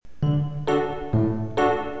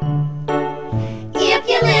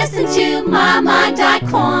to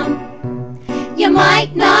mama.com. You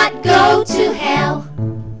might not go to hell.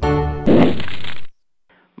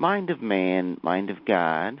 Mind of Man, Mind of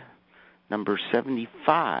God, number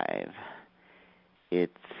 75.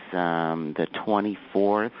 It's the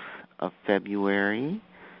 24th of February,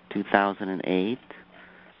 2008.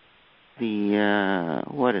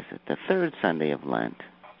 What is it? The third Sunday of Lent.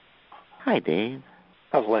 Hi, Dave.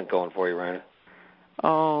 How's Lent going for you, Rainer?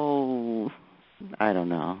 Oh, I don't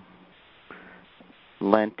know.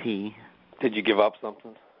 Lenty. Did you give up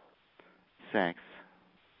something? Sex.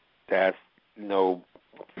 No,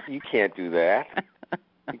 you can't do that.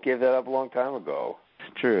 You gave that up a long time ago.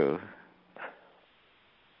 It's true.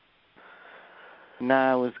 No,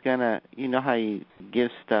 I was gonna, you know how you give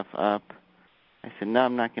stuff up? I said, no,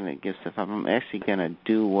 I'm not gonna give stuff up. I'm actually gonna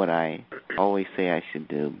do what I always say I should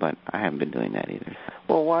do, but I haven't been doing that either.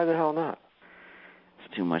 Well, why the hell not?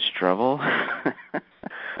 It's too much trouble.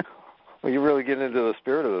 Well, you're really getting into the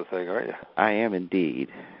spirit of the thing, aren't you? I am indeed.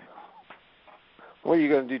 What are you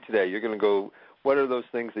going to do today? You're going to go, what are those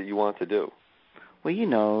things that you want to do? Well, you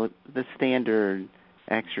know, the standard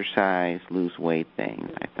exercise, lose weight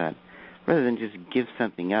thing. I thought, rather than just give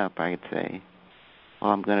something up, I'd say,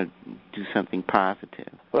 well, I'm going to do something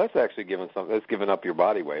positive. Well, that's actually that's giving up your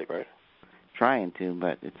body weight, right? Trying to,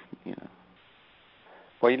 but it's, you know.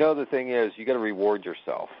 Well, you know, the thing is, you got to reward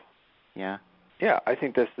yourself. Yeah? Yeah, I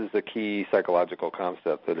think this is a key psychological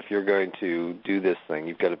concept, that if you're going to do this thing,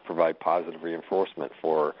 you've got to provide positive reinforcement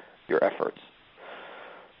for your efforts.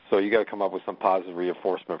 So you got to come up with some positive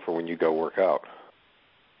reinforcement for when you go work out.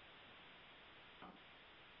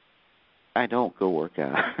 I don't go work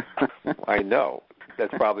out. I know.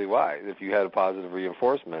 That's probably why. If you had a positive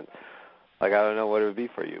reinforcement, like, I don't know what it would be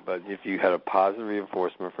for you, but if you had a positive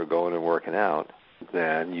reinforcement for going and working out,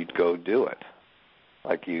 then you'd go do it.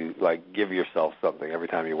 Like give yourself something every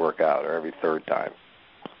time you work out, or every third time.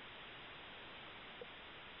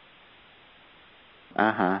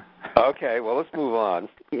 Uh-huh. Okay, well, let's move on.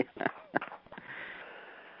 Yeah.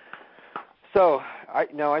 So,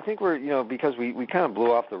 I think we're, because we kind of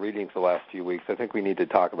blew off the readings the last few weeks, I think we need to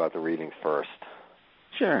talk about the readings first.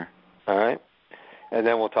 Sure. All right? And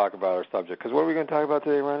then we'll talk about our subject. Because what are we going to talk about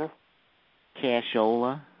today, Rainer?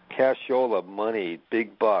 Cashola. Cashola, money,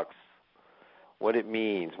 big bucks, what it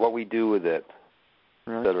means, what we do with it,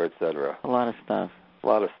 Really? et cetera, et cetera. A lot of stuff. A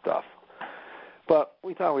lot of stuff. But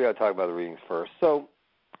we thought we ought to talk about the readings first. So,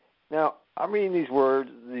 now, I'm reading these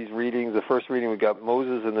readings. The first reading, we got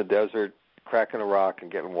Moses in the desert, cracking a rock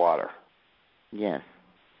and getting water. Yes.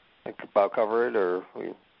 About cover it, or?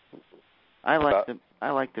 I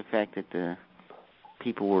like the fact that the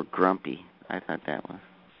people were grumpy. I thought that was.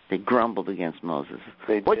 They grumbled against Moses.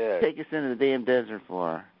 What did you take us into the damn desert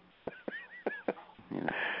for? You know.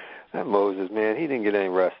 That Moses, man, he didn't get any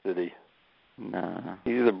rest, did he? No.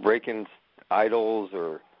 He's either breaking idols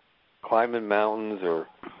or climbing mountains or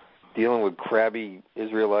dealing with crabby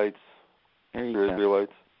Israelites.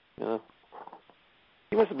 Israelites. Yeah.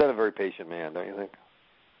 He must have been a very patient man, don't you think?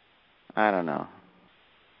 I don't know.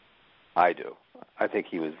 I do. I think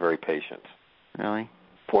he was very patient. Really?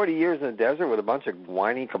 40 years in the desert with a bunch of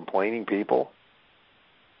whiny, complaining people.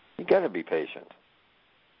 You got to be patient.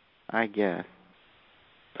 I guess.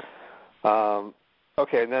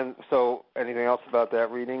 Okay, and then, so anything else about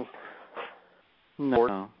that reading?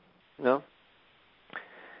 No. No?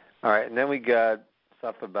 All right, and then we got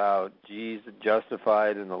stuff about Jesus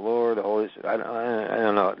justified in the Lord, the Holy Spirit. I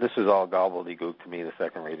don't know. This is all gobbledygook to me, the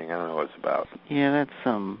second reading. I don't know what it's about. Yeah, that's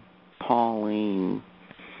some Pauline,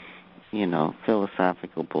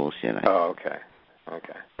 philosophical bullshit. Okay.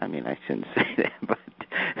 I mean, I shouldn't say that, but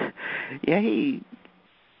yeah,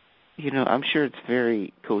 I'm sure it's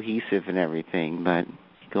very cohesive and everything, but you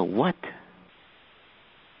go, what?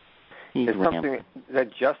 It's something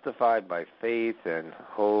that justified by faith and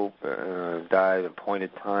hope, died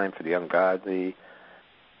appointed time for the ungodly.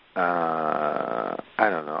 I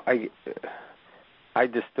don't know. I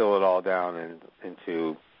distill it all down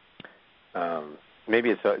into maybe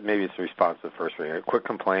it's a response to the first reading. Quit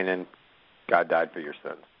complaining. God died for your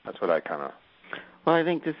sins. That's what I kind of. Well, I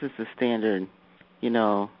think this is the standard.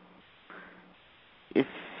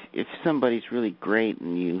 If somebody's really great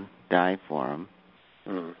and you die for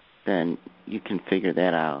them, then you can figure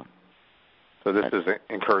that out. So this is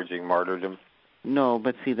encouraging martyrdom? No,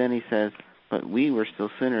 but see, then he says, but we were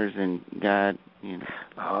still sinners, and God,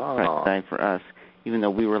 Christ died for us, even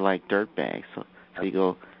though we were like dirtbags. So you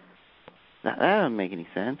go, that doesn't make any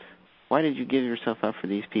sense. Why did you give yourself up for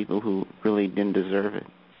these people who really didn't deserve it?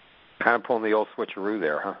 Kind of pulling the old switcheroo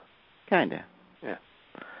there, huh? Kind of. Yeah.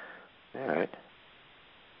 All right.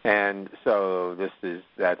 And so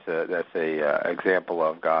that's a example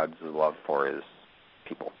of God's love for His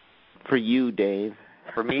people. For you, Dave.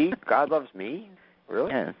 For me, God loves me.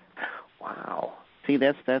 Really? Yes. Wow. See,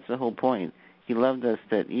 that's the whole point. He loved us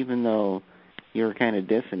that even though you were kind of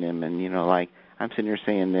dissing him, and like I'm sitting here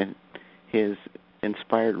saying that his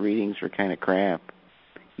inspired readings were kind of crap,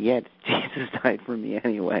 yet Jesus died for me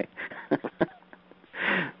anyway.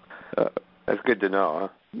 That's good to know, huh?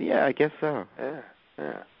 Yeah, I guess so. Yeah.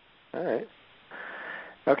 All right.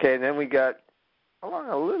 Okay, and then we got, along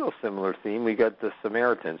a little similar theme, we got the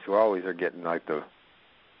Samaritans, who always are getting like the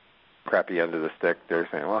crappy end of the stick. They're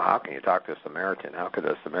saying, well, how can you talk to a Samaritan? How could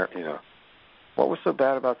a Samaritan, What was so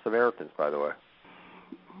bad about Samaritans, by the way?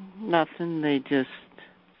 Nothing. They just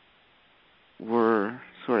were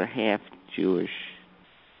sort of half Jewish.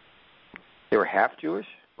 They were half Jewish?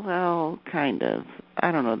 Well, kind of.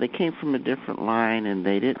 I don't know. They came from a different line, and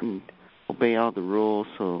they didn't obey all the rules,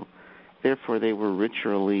 so therefore they were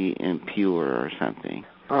ritually impure or something.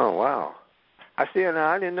 Oh, wow. I see. No,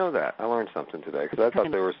 I didn't know that. I learned something today, because I thought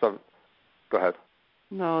there were some... Go ahead.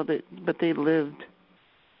 No, but they lived...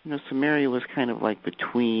 Samaria was kind of like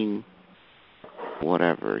between,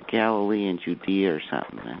 whatever, Galilee and Judea or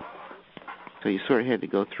something. And so you sort of had to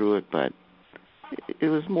go through it, but it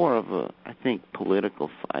was more of a, I think, political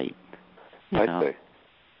fight. I see.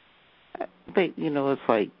 It's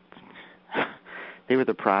like they were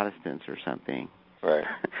the Protestants or something. Right.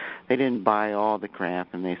 They didn't buy all the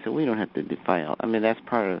crap, and they said, we don't have to defile. I mean, that's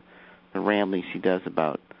part of the rambling she does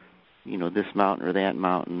about, this mountain or that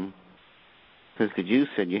mountain. Because the Jews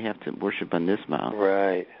said you have to worship on this mountain.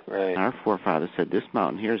 Right. And our forefathers said this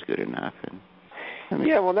mountain here is good enough. And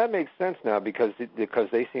yeah, well, that makes sense now because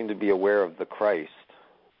they seem to be aware of the Christ.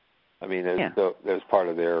 I mean, there's part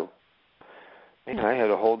of their... I had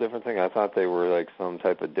a whole different thing. I thought they were like some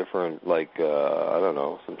type of different, I don't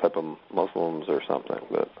know, some type of Muslims or something.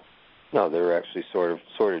 But no, they were actually sort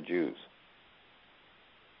of Jews.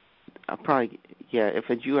 If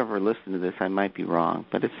a Jew ever listened to this, I might be wrong,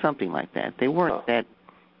 but it's something like that. They weren't that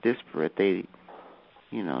disparate. They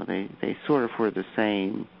sort of were the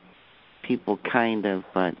same people, kind of,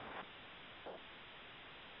 but,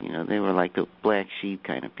 they were like the black sheep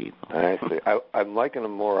kind of people. I see. I'm liking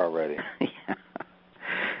them more already. Yeah.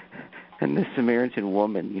 And the Samaritan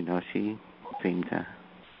woman, she seemed to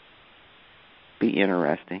be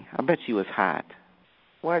interesting. I bet she was hot.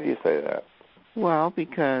 Why do you say that? Well,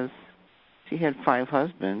 because she had 5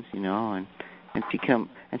 husbands, and she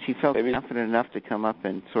felt confident enough to come up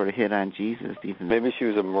and sort of hit on Jesus. Even maybe she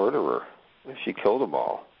was a murderer. She killed them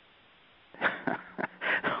all.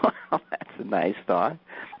 Well, that's a nice thought.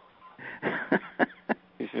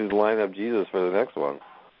 You should line up Jesus for the next one.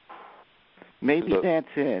 Maybe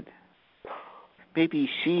that's it. Maybe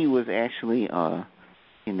she was actually, a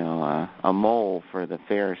mole for the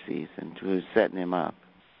Pharisees, and she was setting him up.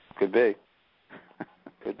 Could be.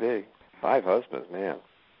 5 husbands, man.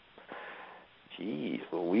 Jeez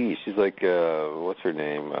Louise. She's like, what's her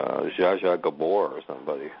name? Zsa Zsa Gabor or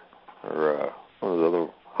somebody. Or one of those other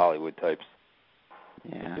Hollywood types.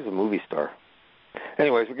 Yeah. She's a movie star.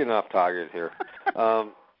 Anyways, we're getting off target here.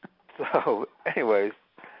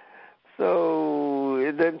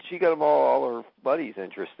 So then she got them all her buddies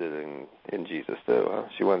interested in Jesus too. Huh?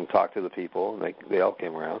 She went and talked to the people, and they all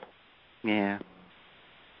came around. Yeah.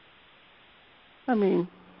 I mean,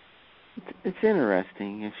 it's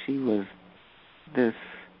interesting. If she was this,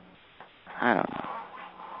 I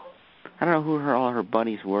don't know who all her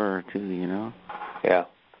buddies were too. Yeah.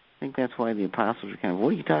 I think that's why the apostles were kind of, what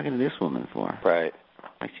are you talking to this woman for? Right.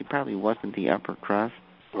 Like she probably wasn't the upper crust.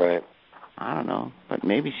 Right. I don't know, but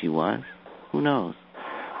maybe she was. Who knows?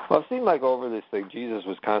 Well, it seemed like over this thing, Jesus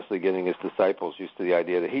was constantly getting his disciples used to the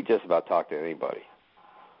idea that he just about talked to anybody.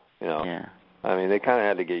 Yeah. I mean, they kind of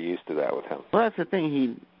had to get used to that with him. Well, that's the thing.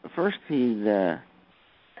 He'd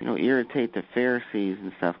irritate the Pharisees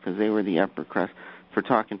and stuff because they were the upper crust for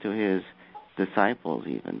talking to his disciples.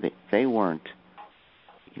 Even they weren't,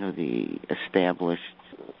 the established.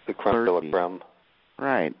 The creme de la creme.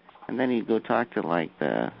 Right. And then he'd go talk to like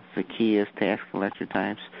the Zacchaeus tax collector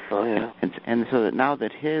types. Oh yeah. And so that now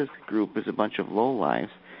that his group is a bunch of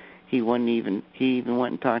lowlives, he even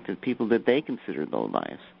went and talked to people that they considered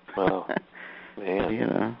lowlives. Wow.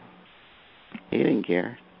 Man. He didn't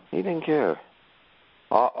care. He didn't care.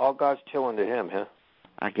 All God's chilling to him, huh?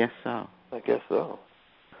 I guess so.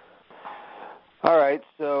 All right,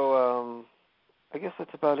 so I guess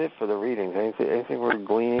that's about it for the readings. Anything we're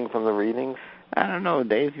gleaning from the readings? I don't know,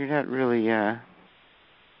 Dave. You're not really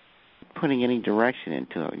putting any direction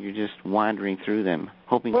into it. You're just wandering through them,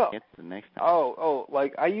 hoping to get to the next time. Oh,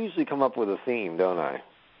 like I usually come up with a theme, don't I?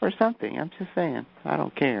 or something. I'm just saying. I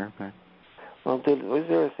don't care, but. Well, was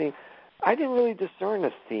there a theme? I didn't really discern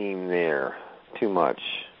a theme there too much.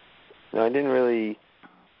 No, I didn't really.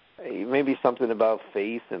 Maybe something about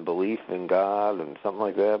faith and belief in God and something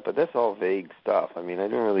like that, but that's all vague stuff. I mean, I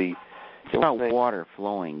didn't really. It's about water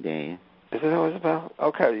flowing, Dave. Is that what it's about?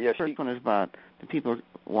 Okay, yeah. The first one is about the people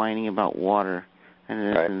whining about water,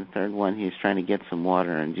 and right. the third one, he's trying to get some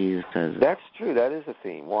water, and Jesus says... That's true. That is a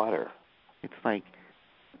theme, water. It's like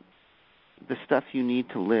the stuff you need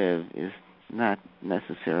to live is not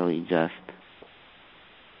necessarily just,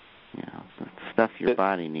 the stuff your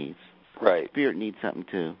body needs. Right. Spirit needs something,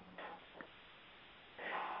 too.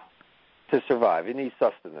 To survive. It needs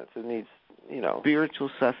sustenance. It needs, Spiritual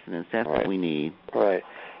sustenance. That's right. what we need. Right.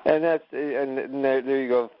 And there you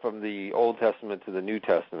go from the Old Testament to the New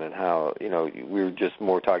Testament, how, we were just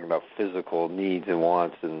more talking about physical needs and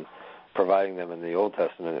wants and providing them in the Old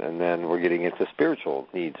Testament, and then we're getting into spiritual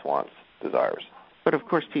needs, wants, desires. But, of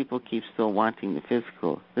course, people keep still wanting the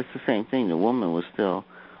physical. It's the same thing. The woman was still,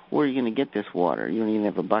 where are you going to get this water? You don't even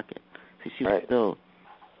have a bucket. So she was still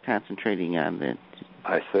concentrating on that.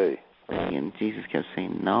 I see. And Jesus kept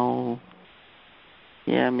saying, no.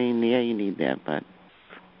 Yeah, you need that, but...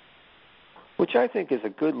 Which I think is a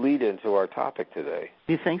good lead-in to our topic today.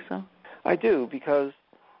 Do you think so? I do, because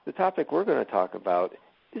the topic we're going to talk about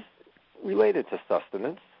is related to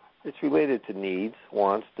sustenance. It's related to needs,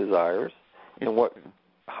 wants, desires, and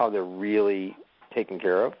how they're really taken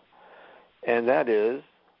care of. And that is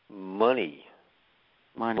money.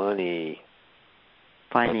 Money.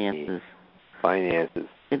 Finances. Finances.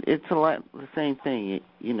 It's a lot the same thing,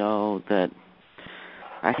 that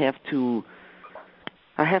I have to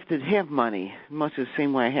have money, much the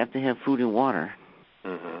same way I have to have food and water.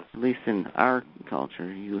 Mm-hmm. At least in our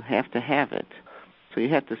culture, you have to have it. So you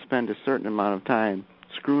have to spend a certain amount of time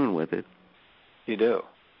screwing with it. You do.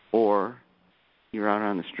 Or you're out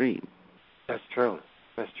on the street. That's true.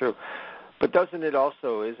 But isn't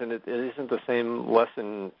the same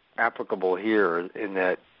lesson applicable here in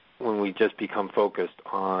that when we just become focused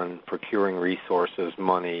on procuring resources,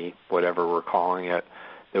 money, whatever we're calling it,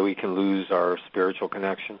 that we can lose our spiritual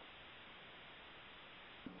connection?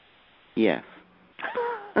 Yes.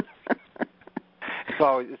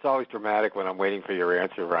 It's always dramatic when I'm waiting for your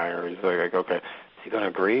answer, Ryan. He's like, okay, is he going to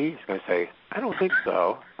agree? He's going to say, I don't think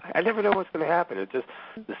so. I never know what's going to happen. It just,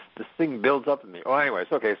 this thing builds up in me. Oh, anyways,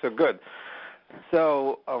 okay, so good.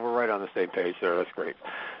 So we're right on the same page there. That's great.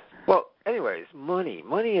 Well, anyways, money.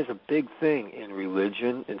 Money is a big thing in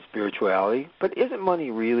religion and spirituality, but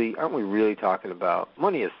aren't we really talking about,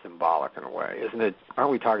 money is symbolic in a way, isn't it?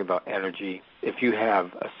 Aren't we talking about energy? If you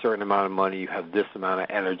have a certain amount of money, you have this amount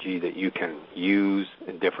of energy that you can use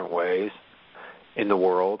in different ways in the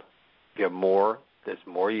world. If you have more, there's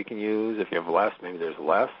more you can use. If you have less, maybe there's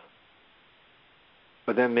less.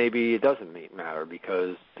 But then maybe it doesn't matter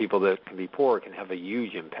because people that can be poor can have a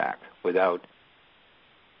huge impact without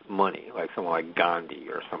money, like someone like Gandhi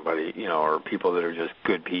or somebody, or people that are just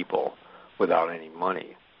good people without any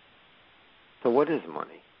money. So what is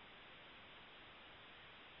money?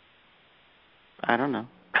 I don't know.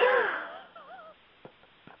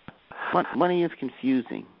 Money is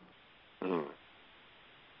confusing. Mm.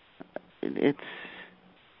 It's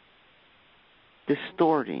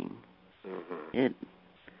distorting. Mm-hmm.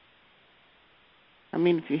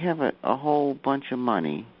 If you have a whole bunch of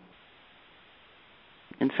money,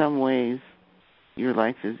 in some ways, your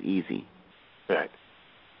life is easy. Right.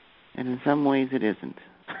 And in some ways, it isn't.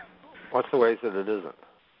 What's the ways that it isn't?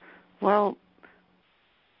 Well,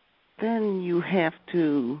 then you have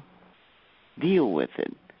to deal with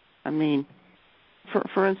it.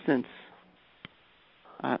 For instance,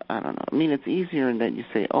 I don't know. It's easier in that you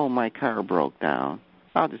say, oh, my car broke down.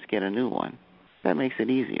 I'll just get a new one. That makes it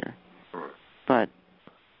easier. But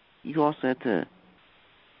you also have to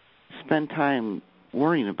spend time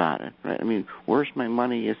worrying about it, right? Where's my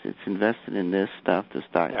money? It's invested in this stuff, the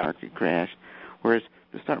stock market crash. Whereas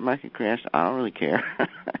the stock market crash, I don't really care.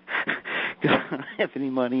 Because I don't have any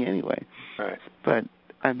money anyway. Right. But,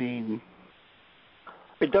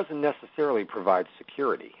 it doesn't necessarily provide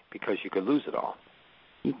security because you could lose it all.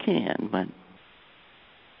 You can, but,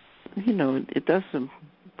 it does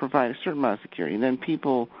provide a certain amount of security. And then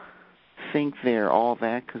people think they're all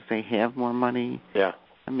that because they have more money. Yeah.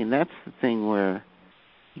 That's the thing where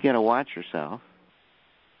you got to watch yourself.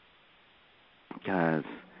 Because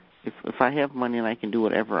if I have money and I can do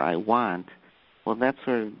whatever I want, well, that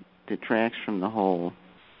sort of detracts from the whole,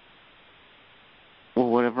 well,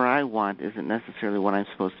 whatever I want isn't necessarily what I'm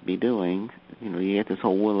supposed to be doing. You get this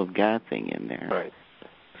whole will of God thing in there. Right.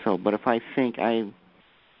 So, but if I think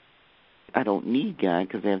I don't need God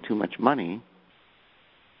because they have too much money.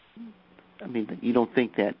 I mean, you don't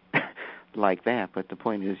think that like that, but the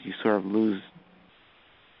point is you sort of lose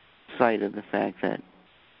sight of the fact that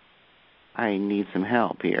I need some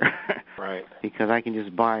help here. Right. Because I can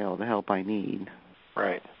just buy all the help I need.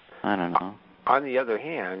 Right. I don't know. On the other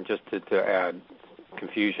hand, just to add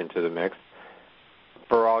confusion to the mix,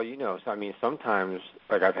 for all you know, so I mean, sometimes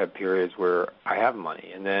like I've had periods where I have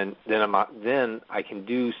money, and then I can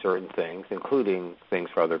do certain things, including things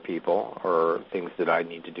for other people, or things that I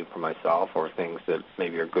need to do for myself, or things that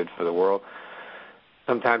maybe are good for the world.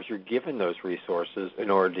 Sometimes you're given those resources in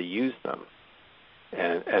order to use them,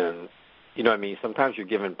 and you know what I mean. Sometimes you're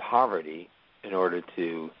given poverty in order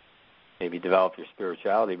to maybe develop your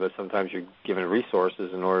spirituality, but sometimes you're given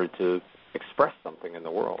resources in order to express something in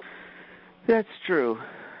the world. That's true,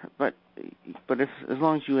 but if, as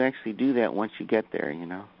long as you actually do that once you get there, you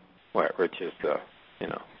know. Which is,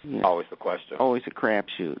 always the question. Always a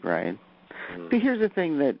crapshoot, right? Mm-hmm. See, here's the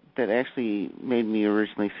thing that actually made me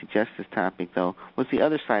originally suggest this topic, though, was the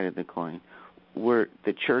other side of the coin, where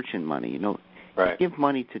the church and money. You know, right. You give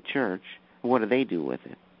money to church, what do they do with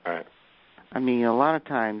it? Right. I mean, a lot of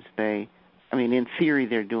times in theory,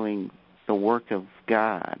 they're doing the work of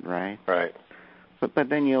God, right? Right. But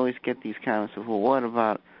then you always get these comments of, well, what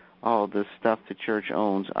about all the stuff the church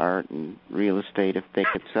owns, art and real estate, if they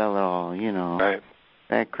could sell it all, you know, right.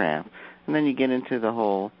 That crap. And then you get into the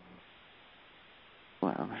whole,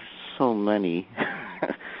 well, there's so many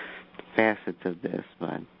facets of this,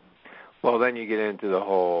 but... Well, then you get into the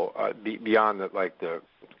whole, beyond the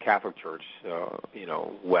Catholic Church,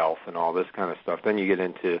 wealth and all this kind of stuff. Then you get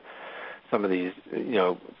into some of these,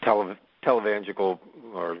 televangelical,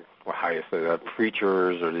 or how you say that,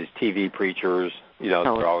 preachers, or these TV preachers, they're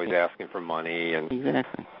always asking for money. And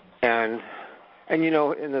exactly. And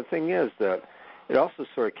the thing is that it also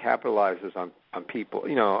sort of capitalizes on people.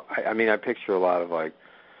 I picture a lot of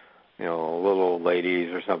little old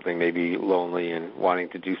ladies or something, maybe lonely and wanting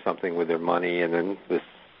to do something with their money, and then this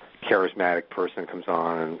charismatic person comes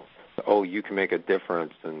on and, you can make a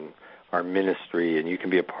difference in our ministry, and you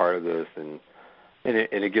can be a part of this, and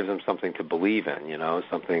it gives them something to believe in,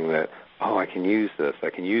 something that, I can use this.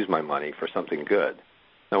 I can use my money for something good.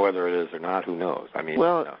 Now, whether it is or not, who knows?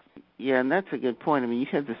 Yeah, and that's a good point. I mean, you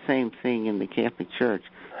have the same thing in the Catholic Church.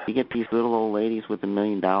 You get these little old ladies with $1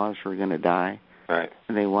 million who are going to die. Right.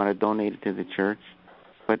 And they want to donate it to the church,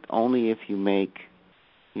 but only if you make,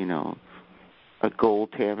 a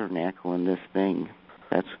gold tabernacle in this thing,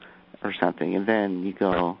 or something. And then you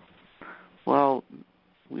go, well,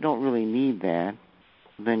 we don't really need that.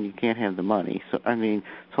 Then you can't have the money. So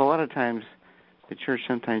a lot of times the church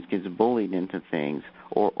sometimes gets bullied into things,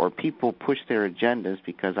 or people push their agendas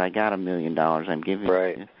because I got $1 million I'm giving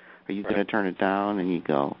right. you. Are you going to turn it down? And you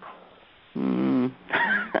go,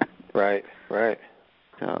 Right.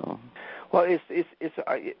 So, well, it's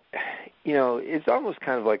almost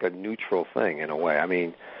kind of like a neutral thing in a way. I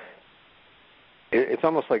mean, it's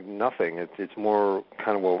almost like nothing. It's more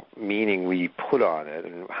kind of what meaning we put on it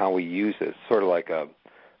and how we use it. It's sort of like a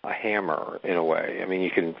hammer in a way. I mean,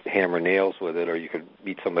 you can hammer nails with it, or you could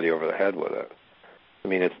beat somebody over the head with it. I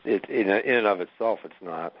mean, it's in and of itself. It's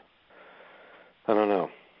not. I don't know.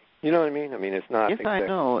 You know what I mean? I mean, it's not. Yes, I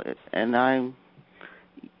know, and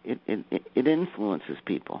It influences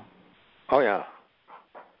people. Oh yeah.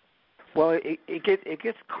 Well, it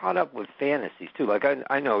gets caught up with fantasies too. Like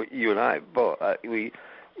I know you and I both. We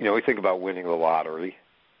think about winning the lottery,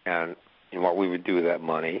 and what we would do with that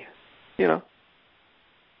money, Yeah.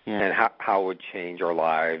 And how it would change our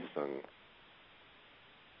lives and.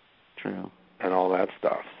 True. And all that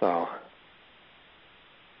stuff. So.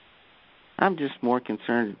 I'm just more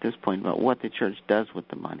concerned at this point about what the church does with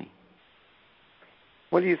the money.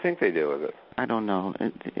 What do you think they do with it? I don't know.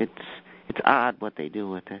 It's odd what they do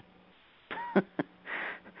with it.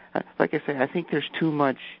 Like I say, I think there's too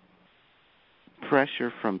much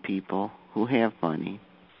pressure from people who have money.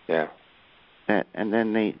 Yeah. And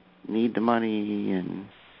then they need the money, and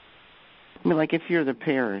like if you're the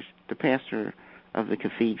pastor of the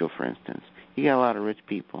cathedral, for instance, you got a lot of rich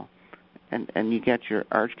people, and you got your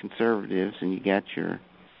arch conservatives, and you got your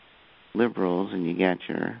liberals, and you got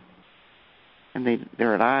your. And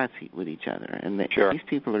they're at odds with each other. And sure. These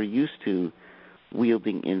people are used to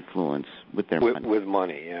wielding influence with their money. With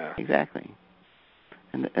money, yeah. Exactly.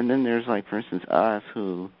 And then there's, for instance, us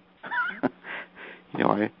who,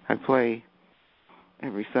 I play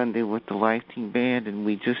every Sunday with the Life Team Band, and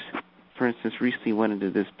we just, for instance, recently went into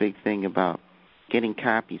this big thing about getting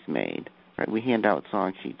copies made. Right? We hand out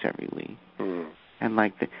song sheets every week. Mm. And,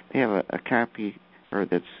 they have a copy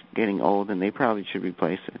that's getting old, and they probably should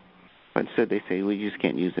replace it. But instead they say, well, you just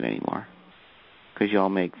can't use it anymore because you all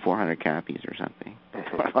make 400 copies or something.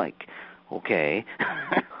 I'm like, okay.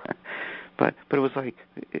 but it was like,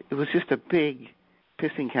 it was just a big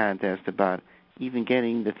pissing contest about even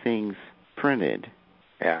getting the things printed.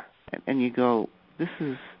 Yeah. And you go, this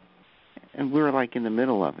is, and we were like in the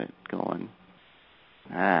middle of it going,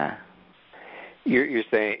 You're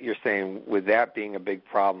saying with that being a big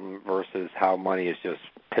problem versus how money is just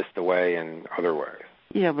pissed away in other ways.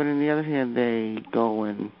 Yeah, but on the other hand, they go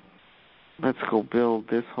and let's go build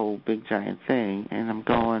this whole big giant thing, and I'm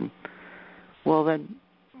going, well, that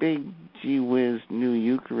big gee whiz new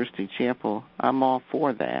Eucharistic chapel, I'm all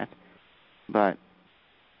for that, but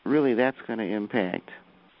really that's going to impact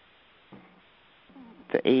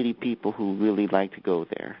the 80 people who really like to go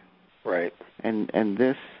there. Right. And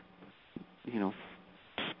this,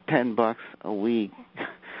 $10 a week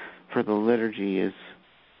for the liturgy is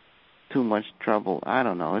too much trouble. I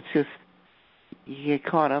don't know. It's just you get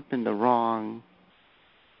caught up in the wrong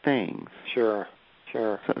things. Sure.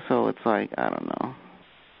 So it's like, I don't know.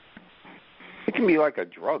 It can be like a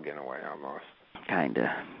drug in a way almost.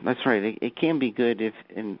 Kinda. That's right. It can be good if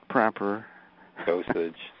in proper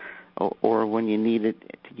dosage. or when you need it,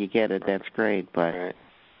 you get it. That's great. But right.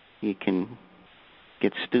 You can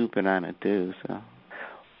get stupid on it too. So.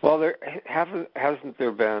 Well, there hasn't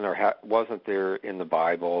there been, or wasn't there in the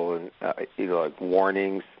Bible, and like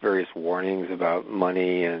various warnings about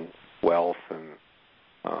money and wealth and.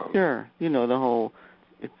 Sure, the whole.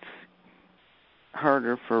 It's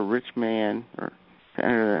harder for a rich man or to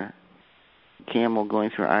enter a camel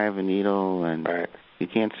going through eye of a needle, and right. You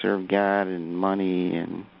can't serve God and money,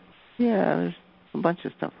 and there's a bunch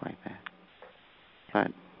of stuff like that.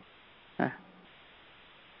 But.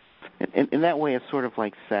 In that way, it's sort of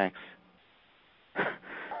like sex.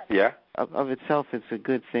 Yeah. Of itself, it's a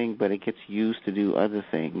good thing, but it gets used to do other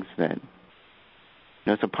things that,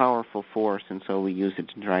 it's a powerful force, and so we use it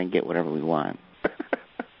to try and get whatever we want.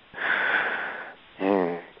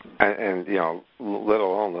 And let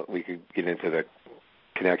alone that we could get into the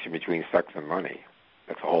connection between sex and money.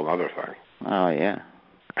 That's a whole other thing. Oh, yeah.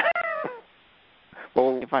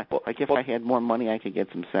 Well, if I had more money, I could get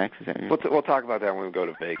some sex. Is that we'll talk about that when we go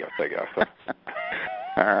to Vegas, I guess.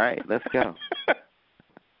 All right, let's go.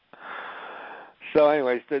 So,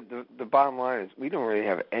 anyways, the bottom line is we don't really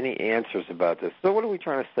have any answers about this. So, what are we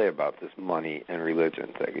trying to say about this money and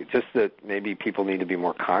religion thing? Just that maybe people need to be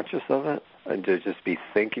more conscious of it and to just be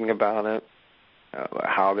thinking about it,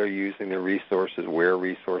 how they're using their resources, where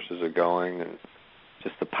resources are going, and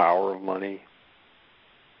just the power of money.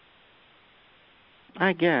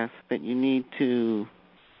 I guess that you need to,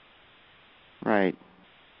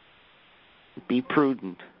 be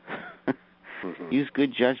prudent. Mm-hmm. Use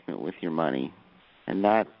good judgment with your money and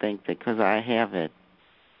not think that because I have it,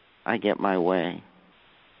 I get my way.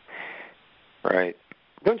 Right.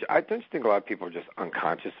 Don't you think a lot of people are just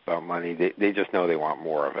unconscious about money? They just know they want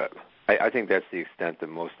more of it. I think that's the extent that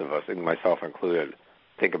most of us, and myself included,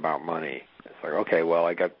 think about money. It's like, okay, well,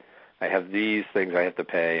 I have these things I have to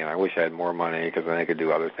pay, and I wish I had more money because then I could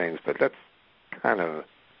do other things. But that's kind of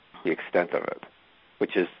the extent of it,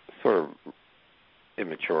 which is sort of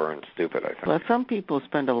immature and stupid, I think. Well, some people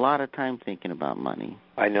spend a lot of time thinking about money.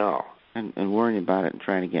 I know. And worrying about it and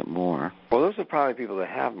trying to get more. Well, those are probably people that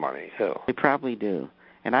have money, too. They probably do.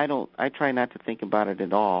 And I try not to think about it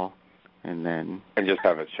at all, and then... And just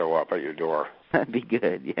have it show up at your door. That'd be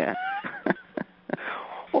good, yeah.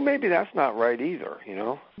 Well, maybe that's not right either,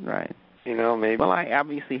 Right. Maybe. Well, I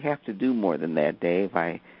obviously have to do more than that, Dave.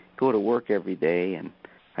 I go to work every day, and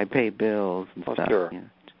I pay bills and stuff. Sure.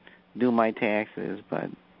 Do my taxes, but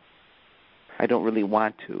I don't really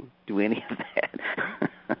want to do any of that.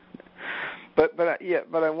 But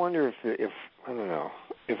I wonder if I don't know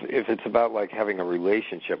if it's about like having a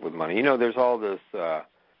relationship with money. There's all this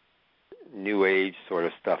new age sort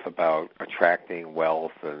of stuff about attracting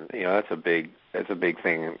wealth, and that's a big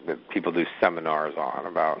thing that people do seminars on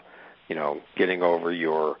about getting over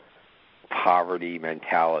your poverty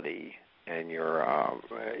mentality and your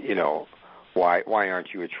why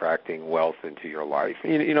aren't you attracting wealth into your life?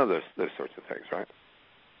 Those sorts of things, right?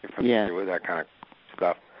 You're familiar with that kind of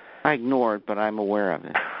stuff. I ignore it, but I'm aware of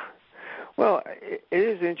it. Well, it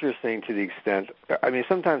is interesting to the extent. I mean,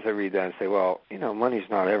 sometimes I read that and say, well, money's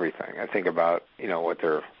not everything. I think about what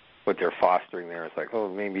they're fostering there. It's like, oh,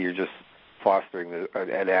 maybe you're just fostering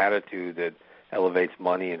an attitude that elevates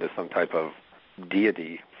money into some type of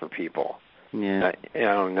deity for people. Yeah. I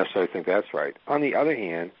don't necessarily think that's right. On the other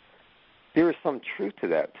hand, there is some truth to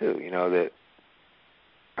that too. That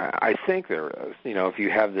I think there is. If you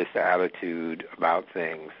have this attitude about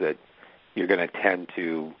things, that you're going to tend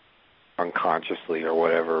to unconsciously or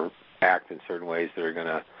whatever act in certain ways that are going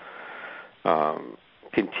to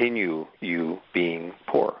continue you being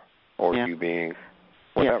poor or you being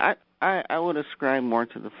whatever. Yeah, I would ascribe more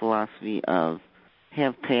to the philosophy of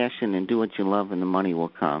have passion and do what you love and the money will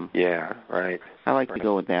come. Yeah, right. I like to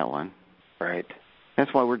go with that one. Right.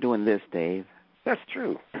 That's why we're doing this, Dave. That's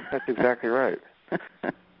true. That's exactly right.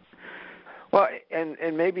 Well,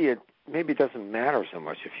 and maybe it doesn't matter so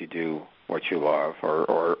much if you do what you love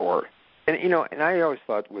or and you know, and I always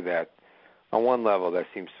thought with that, on one level that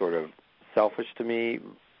seems sort of selfish to me,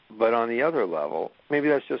 but on the other level, maybe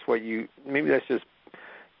that's just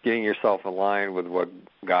getting yourself aligned with what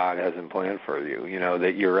God has in plan for you. You know,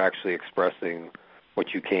 that you're actually expressing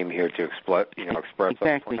what you came here to express.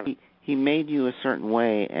 Exactly. He made you a certain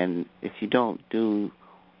way, and if you don't do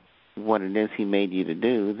what it is he made you to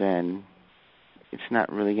do, then it's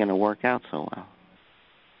not really going to work out so well.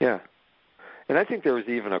 Yeah. And I think there was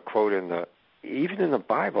even a quote even in the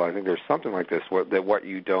Bible, I think there's something like this, that what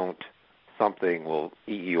you don't, something will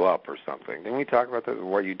eat you up or something. Didn't we talk about that?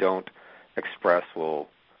 What you don't express will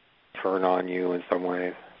turn on you in some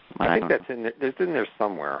ways. I think that's in there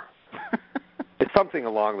somewhere. It's something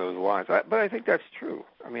along those lines. But I think that's true.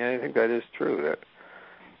 I mean, I think that is true.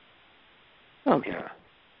 Okay. Yeah.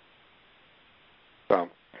 So,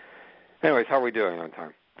 anyways, how are we doing on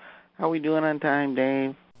time? How are we doing on time,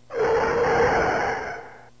 Dave?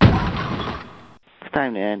 It's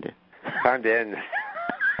time to end it. Time to end.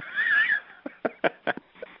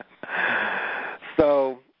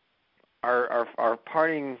 So, our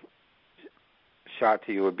parting shot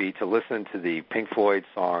to you would be to listen to the Pink Floyd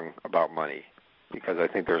song about money, because I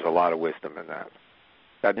think there's a lot of wisdom in that.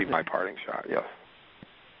 That'd be my parting shot, yes.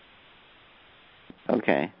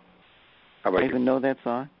 Okay. How about I you? even know that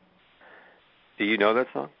song? Do you know that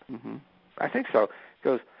song? Mm-hmm. I think so. It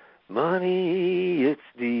goes, money, it's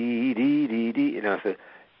dee. You know, so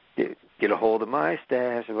get a hold of my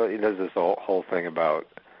stash. It does this whole thing about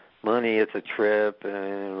money, it's a trip,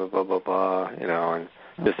 and blah, blah, blah, blah, you know, and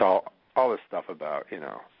just all this stuff about, you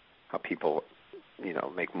know, how people, you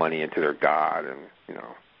know, make money into their God and, you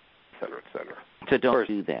know, et cetera, et cetera. So don't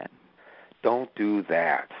do that. Don't do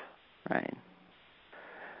that. Right.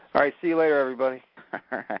 All right, see you later, everybody.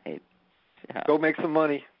 All right. Yeah. Go make some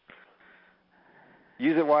money.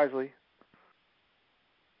 Use it wisely.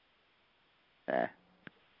 That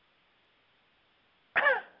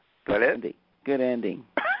it? Good ending.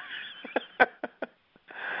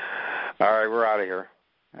 All right, we're out of here.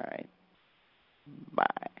 All right. Bye.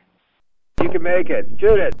 You can make it.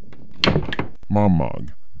 Shoot it.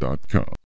 mommog.com